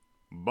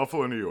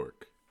Buffalo, New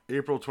York,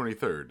 April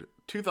 23rd,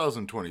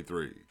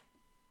 2023.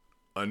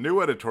 A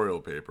new editorial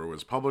paper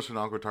was published in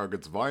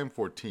Oncotarget's Volume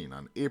 14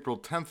 on April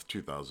 10th,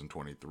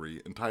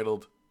 2023,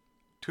 entitled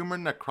Tumor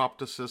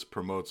Necroptosis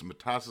Promotes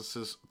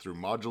Metastasis Through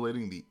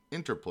Modulating the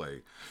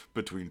Interplay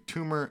Between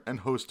Tumor and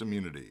Host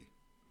Immunity.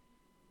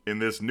 In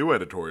this new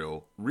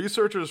editorial,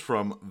 researchers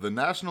from the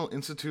National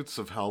Institutes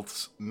of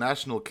Health's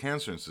National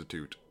Cancer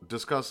Institute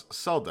discuss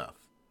cell death,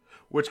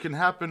 which can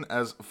happen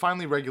as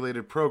finely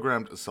regulated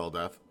programmed cell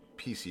death,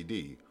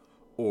 PCD,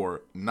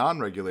 or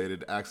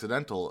non-regulated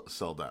accidental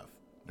cell death,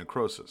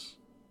 necrosis.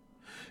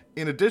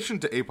 In addition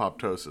to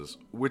apoptosis,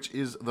 which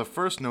is the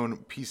first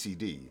known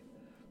PCD,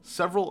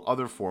 several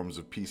other forms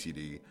of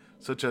PCD,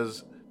 such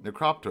as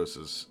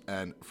necroptosis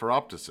and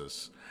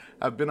phoroptosis,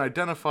 have been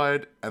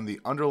identified, and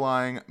the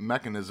underlying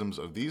mechanisms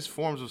of these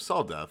forms of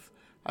cell death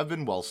have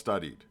been well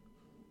studied.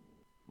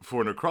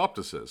 For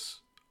necroptosis,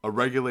 a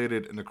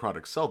regulated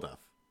necrotic cell death,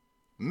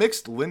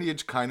 mixed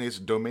lineage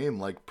kinase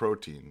domain-like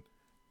protein,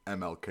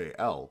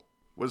 MLKL,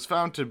 was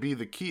found to be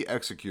the key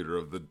executor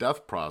of the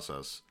death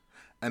process,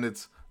 and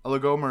its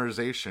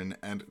oligomerization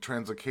and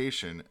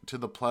translocation to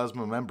the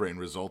plasma membrane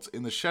results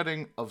in the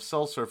shedding of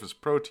cell surface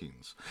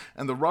proteins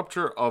and the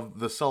rupture of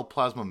the cell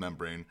plasma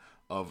membrane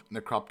of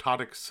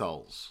necroptotic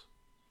cells.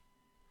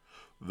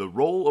 The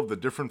role of the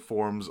different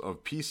forms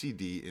of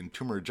PCD in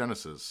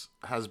tumorigenesis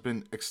has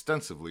been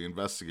extensively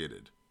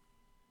investigated.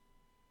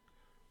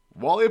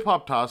 While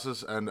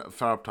apoptosis and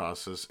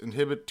phoroptosis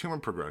inhibit tumor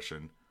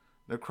progression,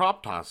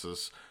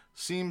 necroptosis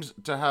seems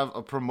to have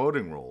a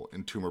promoting role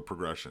in tumor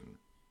progression.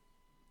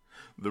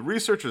 The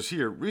researchers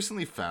here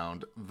recently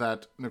found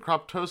that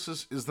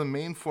necroptosis is the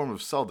main form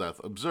of cell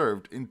death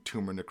observed in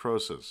tumor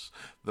necrosis,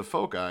 the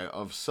foci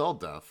of cell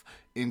death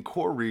in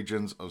core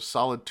regions of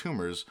solid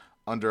tumors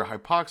under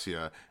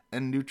hypoxia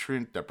and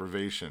nutrient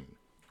deprivation.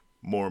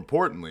 More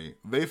importantly,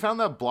 they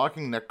found that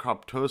blocking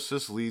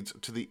necroptosis leads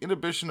to the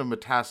inhibition of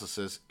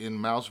metastasis in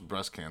mouse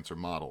breast cancer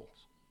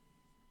models.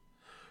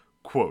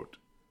 Quote,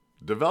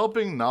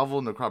 developing novel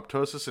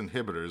necroptosis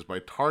inhibitors by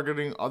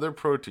targeting other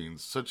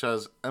proteins such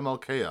as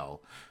MLKL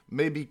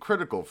may be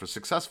critical for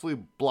successfully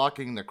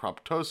blocking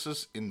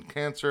necroptosis in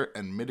cancer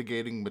and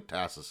mitigating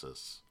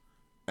metastasis.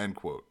 End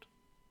quote.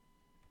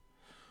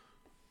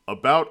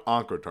 About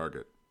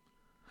Oncotarget.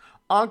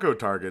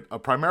 Oncotarget, a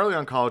primarily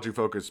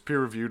oncology-focused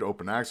peer-reviewed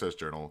open-access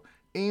journal,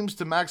 aims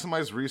to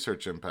maximize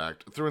research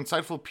impact through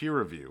insightful peer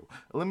review,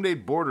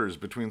 eliminate borders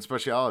between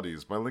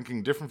specialties by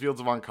linking different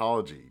fields of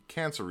oncology,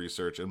 cancer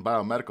research, and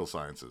biomedical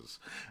sciences,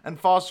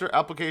 and foster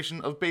application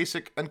of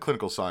basic and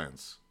clinical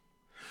science.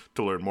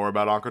 To learn more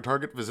about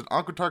Oncotarget, visit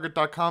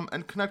Oncotarget.com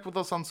and connect with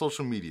us on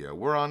social media.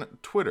 We're on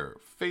Twitter,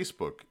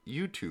 Facebook,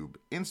 YouTube,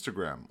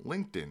 Instagram,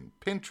 LinkedIn,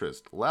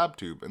 Pinterest,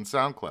 LabTube, and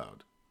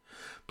SoundCloud.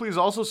 Please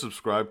also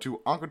subscribe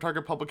to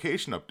Oncotarget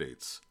publication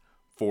updates.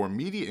 For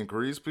media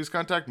inquiries, please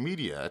contact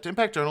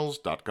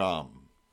media@impactjournals.com.